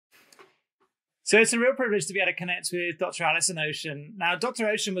So it's a real privilege to be able to connect with Dr. Allyson Ocean. Now, Dr.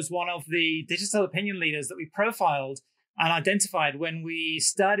 Ocean was one of the digital opinion leaders that we profiled and identified when we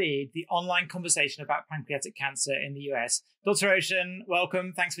studied the online conversation about pancreatic cancer in the US. Dr. Ocean,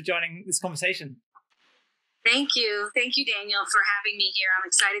 welcome. Thanks for joining this conversation. Thank you. Thank you, Daniel, for having me here. I'm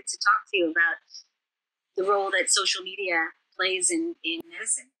excited to talk to you about the role that social media plays in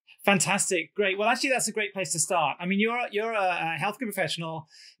medicine. Fantastic. Great. Well, actually, that's a great place to start. I mean, you're a healthcare professional.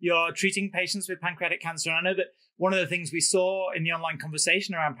 You're treating patients with pancreatic cancer. And I know that one of the things we saw in the online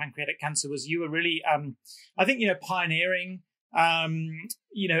conversation around pancreatic cancer was you were really, I think, pioneering,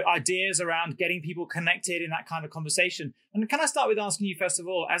 ideas around getting people connected in that kind of conversation. And can I start with asking you, first of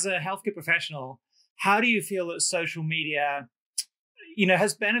all, as a healthcare professional, how do you feel that social media,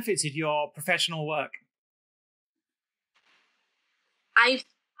 has benefited your professional work?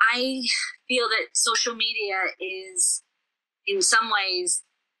 I feel that social media is, in some ways,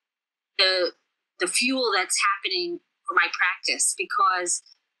 the fuel that's happening for my practice, because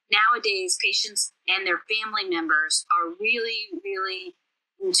nowadays patients and their family members are really, really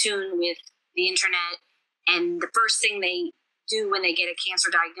in tune with the internet. And the first thing they do when they get a cancer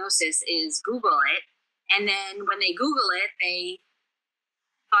diagnosis is Google it. And then when they Google it, they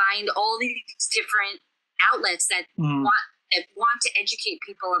find all these different outlets that want to educate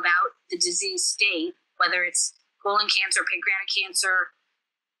people about the disease state, whether it's colon cancer, pancreatic cancer,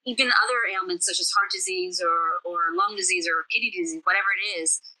 even other ailments such as heart disease or lung disease or kidney disease, whatever it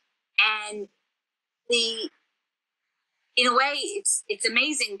is. And in a way, it's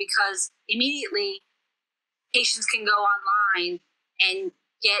amazing because immediately patients can go online and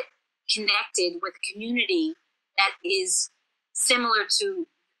get connected with a community that is similar to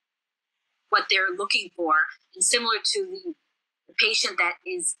what they're looking for and similar to the patient that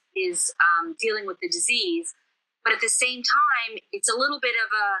is dealing with the disease. But at the same time, it's a little bit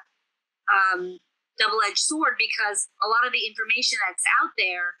of a double-edged sword, because a lot of the information that's out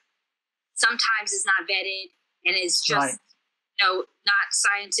there sometimes is not vetted and is just not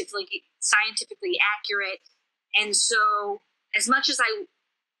scientifically accurate. And so as much as I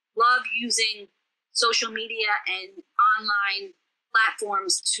love using social media and online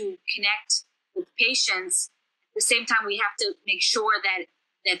platforms to connect with patients, at the same time, we have to make sure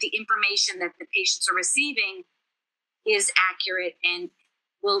that the information that the patients are receiving is accurate and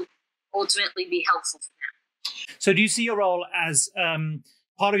will ultimately be helpful for them. So do you see your role as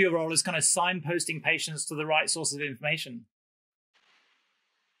part of your role is kind of signposting patients to the right sources of information?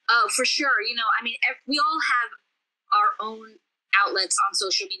 Oh, for sure. We all have our own outlets on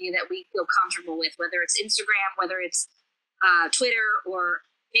social media that we feel comfortable with, whether it's Instagram, whether it's Twitter or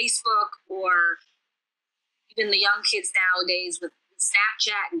Facebook, or even the young kids nowadays with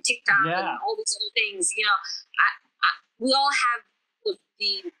Snapchat and TikTok and all these other things. We all have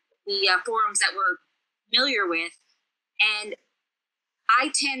the forums that we're familiar with, and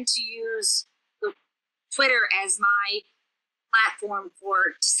I tend to use Twitter as my platform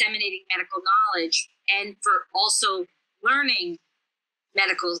for disseminating medical knowledge and for also learning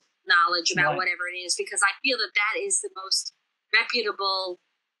medical knowledge about whatever it is, because I feel that is the most reputable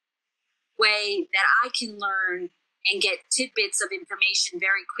way that I can learn and get tidbits of information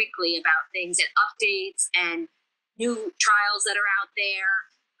very quickly about things and updates and new trials that are out there,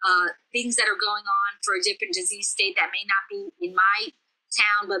 things that are going on for a different disease state that may not be in my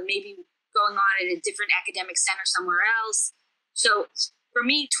town, but maybe going on at a different academic center somewhere else. So for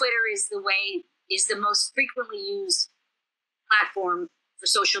me, Twitter is the most frequently used platform for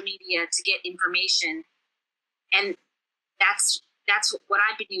social media to get information. And that's what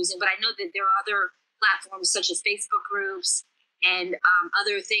I've been using. But I know that there are other platforms such as Facebook groups and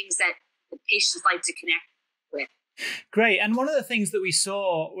other things that the patients like to connect with. Great. And one of the things that we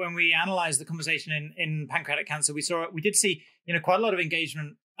saw when we analyzed the conversation in pancreatic cancer, we did see quite a lot of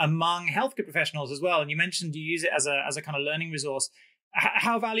engagement among healthcare professionals as well. And you mentioned you use it as a kind of learning resource.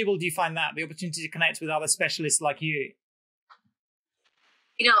 How valuable do you find that, the opportunity to connect with other specialists like you?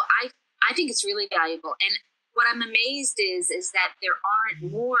 I think it's really valuable. And what I'm amazed is that there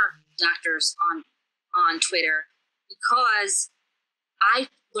aren't more doctors on Twitter, because I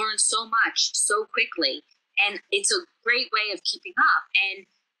learned so much so quickly, and it's a great way of keeping up. And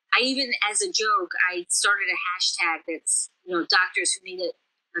I even, as a joke, I started a hashtag that's doctors who need a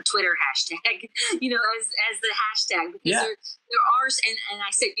Twitter hashtag, as the hashtag, because there are, and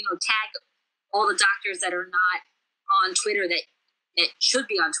I said, tag all the doctors that are not on Twitter that should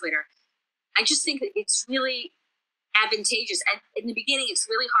be on Twitter. I just think that it's really advantageous. And in the beginning, it's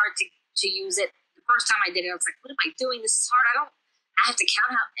really hard to use it. The first time I did it, I was like, what am I doing? This is hard. I have to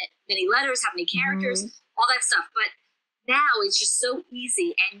count how many letters, how many characters, all that stuff. But now it's just so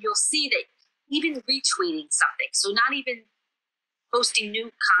easy. And you'll see that even retweeting something. So not even posting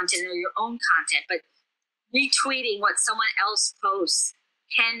new content or your own content, but retweeting what someone else posts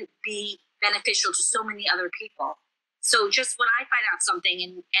can be beneficial to so many other people. So just when I find out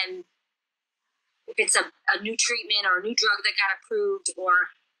something and if it's a new treatment or a new drug that got approved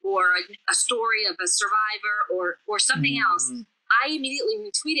or a story of a survivor or something else, I immediately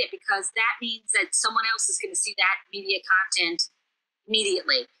retweet it because that means that someone else is going to see that media content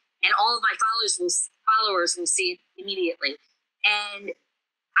immediately. And all of my followers will see it immediately. And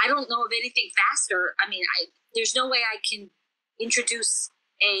I don't know of anything faster. I mean, there's no way I can introduce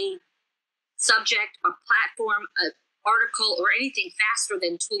a subject, a platform, an article, or anything faster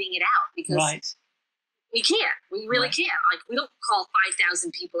than tweeting it out because we can't. We really can't. Like, we don't call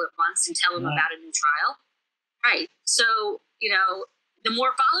 5,000 people at once and tell them about a new trial. Right. So, the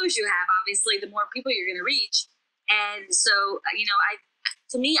more followers you have, obviously, the more people you're going to reach. And so,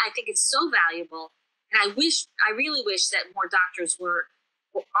 to me, I think it's so valuable. And I really wish that more doctors were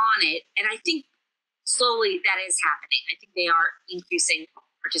on it. And I think slowly that is happening. I think they are increasing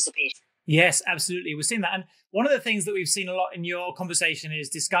participation. Yes, absolutely. We've seen that. And one of the things that we've seen a lot in your conversation is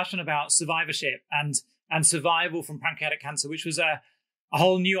discussion about survivorship and survival from pancreatic cancer, which was a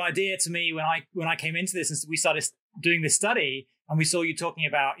whole new idea to me when I came into this and we started doing this study and we saw you talking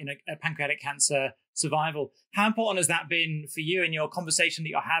about, pancreatic cancer survival. How important has that been for you in your conversation that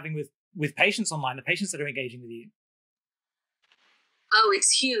you're having with patients online, the patients that are engaging with you? Oh,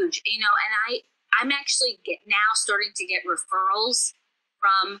 it's huge. And I'm actually now starting to get referrals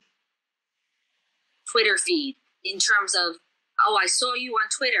from Twitter feed in terms of, oh, I saw you on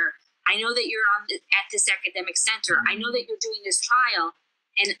Twitter. I know that you're at this academic center. I know that you're doing this trial.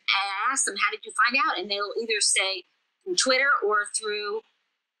 And I ask them, how did you find out? And they'll either say through Twitter or through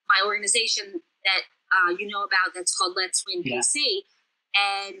my organization that you know about that's called Let's Win PC.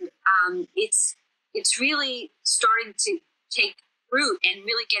 And it's really starting to take root and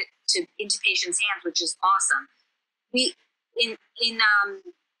really get into patients' hands, which is awesome. We in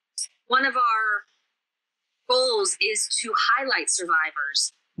one of our goals is to highlight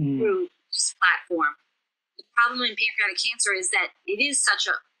survivors through this platform. The problem in pancreatic cancer is that it is such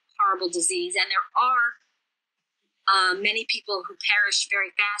a horrible disease, and there are many people who perish very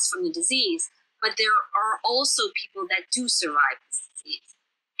fast from the disease, but there are also people that do survive this disease.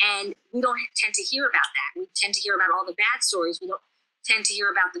 And we don't tend to hear about that. We tend to hear about all the bad stories. We don't tend to hear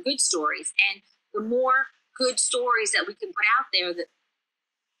about the good stories. And the more good stories that we can put out there,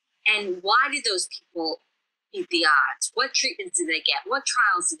 and why did those people beat the odds? What treatments did they get? What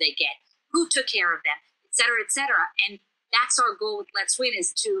trials did they get? Who took care of them? Et cetera, et cetera. And that's our goal with Let's Win,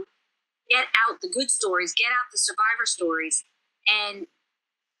 is to get out the good stories, get out the survivor stories, and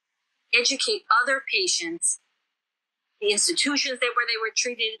educate other patients, the institutions where they were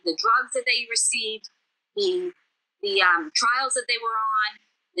treated, the drugs that they received, the trials that they were on,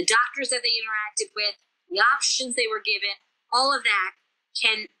 the doctors that they interacted with, the options they were given. All of that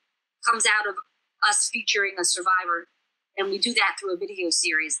comes out of us featuring a survivor, and we do that through a video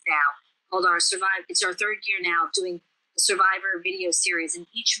series now called our Survive. It's our third year now doing a survivor video series, and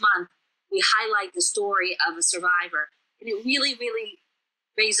each month we highlight the story of a survivor, and it really, really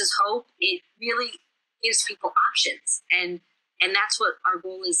raises hope. It really gives people options, and that's what our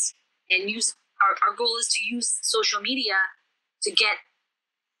goal is. And our goal is to use social media to get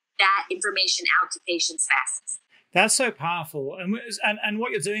that information out to patients fastest. That's so powerful. And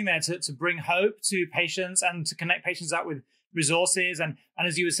what you're doing there to bring hope to patients and to connect patients out with resources. And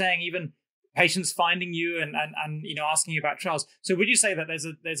as you were saying, even patients finding you and asking you about trials. So would you say that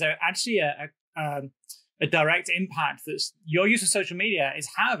there's actually a direct impact that your use of social media is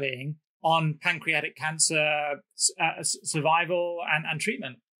having on pancreatic cancer survival and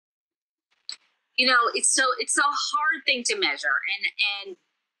treatment? It's a hard thing to measure. And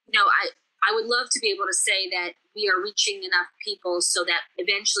I would love to be able to say that we are reaching enough people so that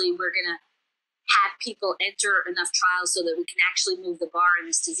eventually we're going to have people enter enough trials so that we can actually move the bar in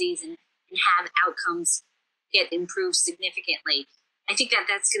this disease and have outcomes get improved significantly. I think that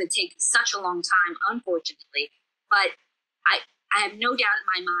that's going to take such a long time, unfortunately. But I have no doubt in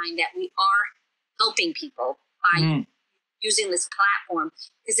my mind that we are helping people by using this platform,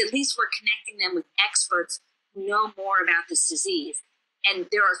 because at least we're connecting them with experts who know more about this disease. And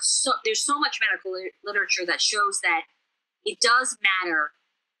there's so much medical literature that shows that it does matter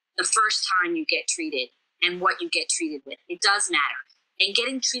the first time you get treated and what you get treated with. It does matter. And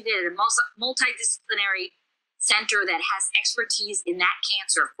getting treated at a multidisciplinary center that has expertise in that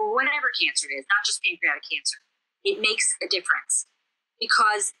cancer, for whatever cancer it is, not just pancreatic cancer, it makes a difference.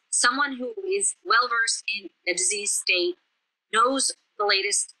 Because someone who is well-versed in a disease state, knows the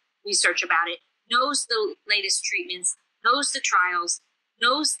latest research about it, knows the latest treatments, knows the trials,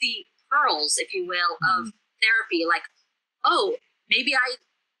 knows the pearls, if you will, of therapy. Like, oh, maybe I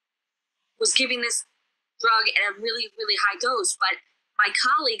was giving this drug at a really, really high dose, but my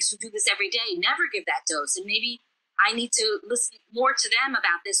colleagues who do this every day never give that dose. And maybe I need to listen more to them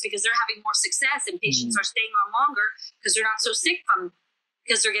about this because they're having more success and patients are staying on longer because they're not so sick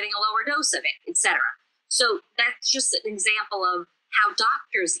because they're getting a lower dose of it, etc. So that's just an example of how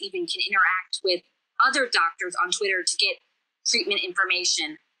doctors even can interact with other doctors on Twitter to get treatment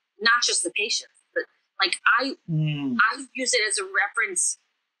information, not just the patients. But like I use it as a reference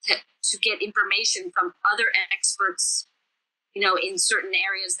to get information from other experts, in certain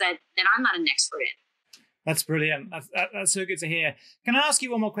areas that I'm not an expert in. That's brilliant. That's so good to hear. Can I ask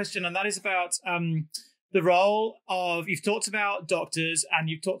you one more question? And that is about the role of, you've talked about doctors and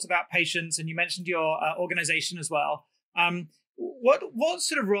you've talked about patients and you mentioned your organization as well. What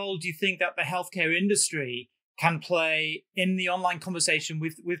sort of role do you think that the healthcare industry can play in the online conversation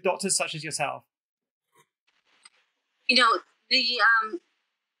with doctors such as yourself? The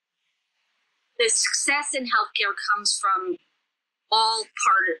success in healthcare comes from all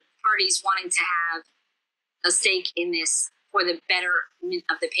parties wanting to have a stake in this for the betterment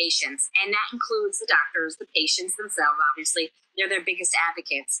of the patients. And that includes the doctors, the patients themselves, obviously. They're their biggest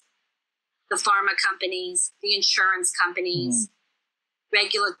advocates. The pharma companies, the insurance companies,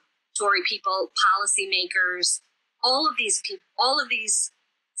 regulatory people, policymakers, all of these people, all of these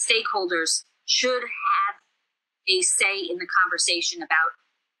stakeholders should have a say in the conversation about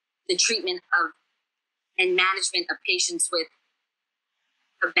the treatment of and management of patients with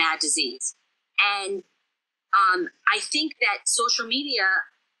a bad disease. And I think that social media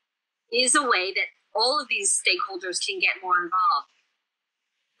is a way that all of these stakeholders can get more involved.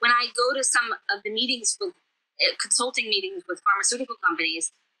 When I go to some of the meetings with consulting meetings with pharmaceutical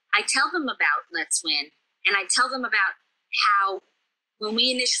companies, I tell them about Let's Win, and I tell them about how when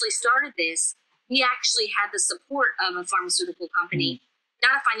we initially started this, we actually had the support of a pharmaceutical company,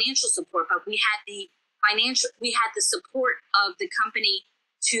 not a financial support, but we had the support of the company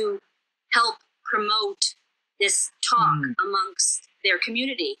to help promote this talk amongst their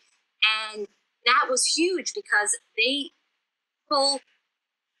community. And that was huge because people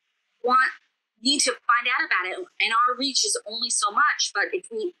need to find out about it, and our reach is only so much. But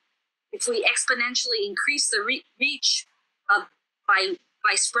if we exponentially increase the reach of by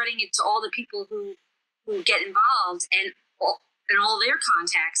spreading it to all the people who get involved and all their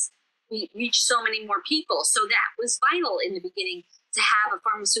contacts, we reach so many more people. So that was vital in the beginning to have a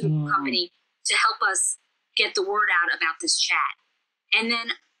pharmaceutical company to help us get the word out about this chat. And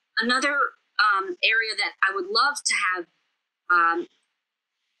then another area that I would love to have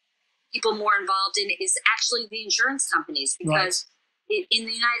people more involved in is actually the insurance companies, because in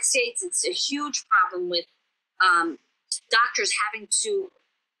the United States, it's a huge problem with doctors having to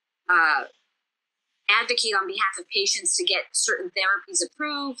advocate on behalf of patients to get certain therapies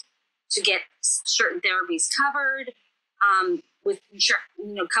approved, to get certain therapies covered,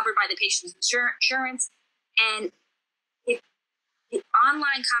 covered by the patient's insurance. And if the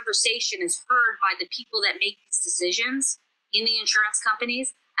online conversation is heard by the people that make these decisions in the insurance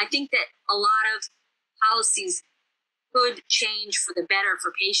companies, I think that a lot of policies could change for the better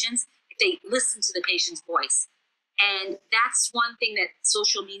for patients if they listen to the patient's voice. And that's one thing that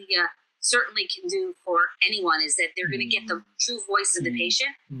social media certainly can do for anyone, is that they're going to get the true voice of the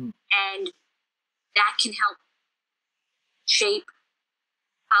patient, and that can help shape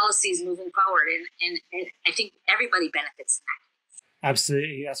policies moving forward. And I think everybody benefits in that.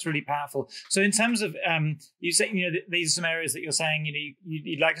 Absolutely, that's really powerful. So, in terms of you say, these are some areas that you're saying,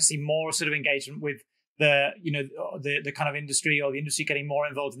 you'd like to see more sort of engagement with the kind of industry, or the industry getting more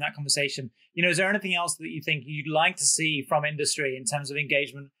involved in that conversation. Is there anything else that you think you'd like to see from industry in terms of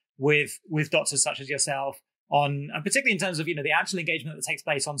engagement with doctors such as yourself on, and particularly in terms of the actual engagement that takes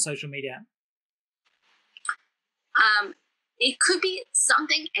place on social media? It could be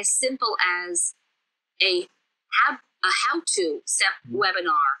something as simple as a how-to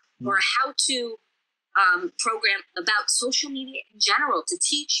webinar, or a how-to program about social media in general, to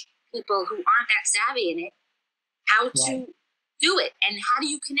teach people who aren't that savvy in it how to do it, and how do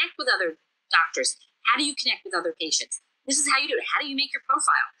you connect with other doctors, how do you connect with other patients. This is how you do it. How do you make your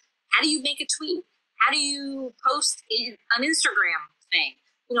profile? How do you make a tweet? How do you post in an Instagram thing?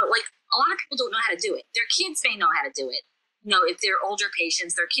 Like, a lot of people don't know how to do it. Their kids may know how to do it. If they're older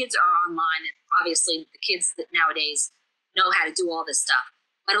patients, their kids are online, and obviously the kids that nowadays know how to do all this stuff.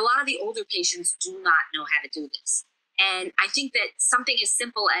 But a lot of the older patients do not know how to do this. And I think that something as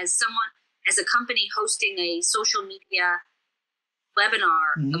simple as a company hosting a social media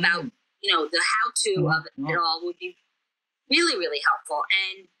webinar about, the how-to of it all would be really, really helpful,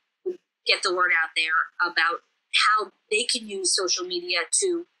 and would get the word out there about how they can use social media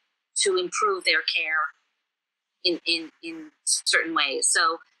to improve their care in certain ways.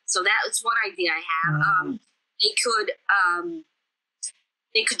 So that is one idea I have.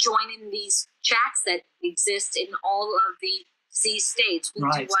 They could join in these chats that exist in all of the disease states. We do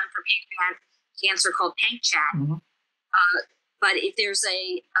one for pancreatic cancer called Pank Chat. But if there's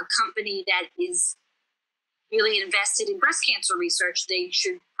a company that is really invested in breast cancer research, they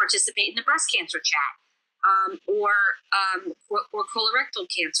should participate in the breast cancer chat, or colorectal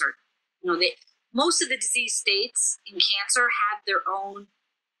cancer. Most of the disease states in cancer have their own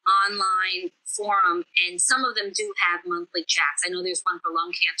online forum, and some of them do have monthly chats. I know there's one for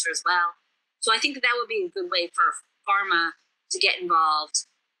lung cancer as well. So I think that would be a good way for pharma to get involved.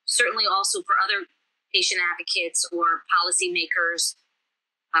 Certainly also for other patient advocates or policymakers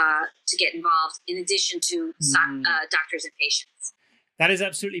to get involved, in addition to doctors and patients. That is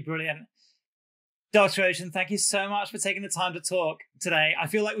absolutely brilliant. Dr. Ocean, thank you so much for taking the time to talk today. I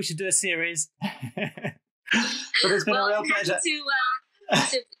feel like we should do a series. But it's been a real pleasure.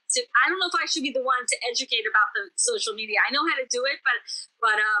 I don't know if I should be the one to educate about the social media. I know how to do it, but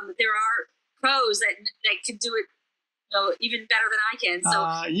there are pros that can do it even better than I can.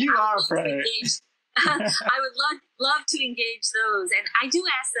 So you are a pro. I would love to engage those, and I do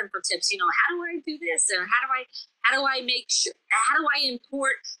ask them for tips. How do I do this, and how do I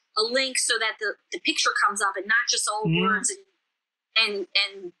import a link so that the picture comes up and not just all words and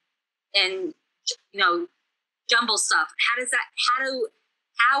jumble stuff. How do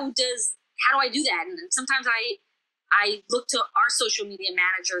I do that? And sometimes I look to our social media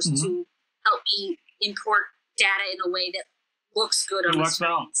managers to help me import data in a way that looks good on the screen.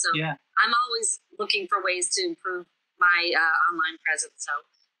 Well. So I'm always looking for ways to improve my online presence. So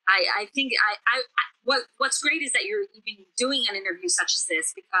I think what's great is that you're even doing an interview such as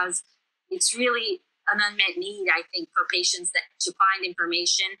this, because it's really an unmet need, I think, for patients to find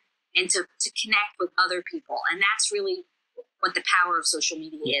information and to connect with other people. And that's really what the power of social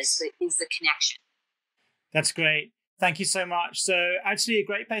media is the connection. That's great. Thank you so much. So actually a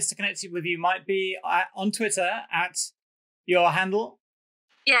great place to connect with you might be on Twitter at your handle.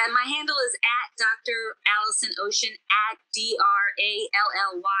 Yeah, my handle is at Dr. Allyson Ocean, at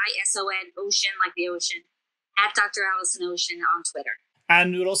DrAllyson Ocean, like the ocean, at Dr. Allyson Ocean on Twitter.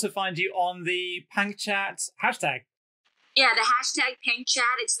 And we'll also find you on the Pank Chat hashtag. Yeah, the hashtag Pank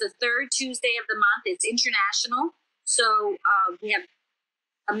Chat. It's the third Tuesday of the month. It's international. So we have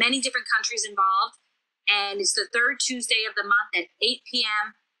many different countries involved. And it's the third Tuesday of the month at 8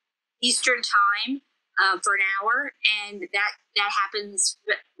 p.m. Eastern Time. For an hour, and that happens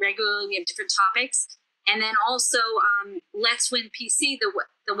regularly. We have different topics, and then also Let's Win PC. The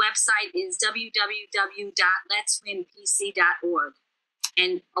website is www.letswinpc.org,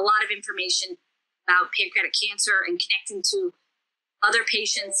 and a lot of information about pancreatic cancer and connecting to other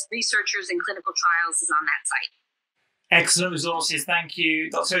patients, researchers, and clinical trials is on that site. Excellent resources. Thank you,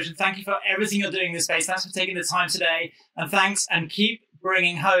 Dr. Ocean. Thank you for everything you're doing in this space. Thanks for taking the time today, and thanks, and keep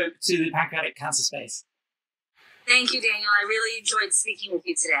bringing hope to the pancreatic cancer space. Thank you, Daniel. I really enjoyed speaking with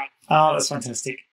you today. Oh, that's fantastic.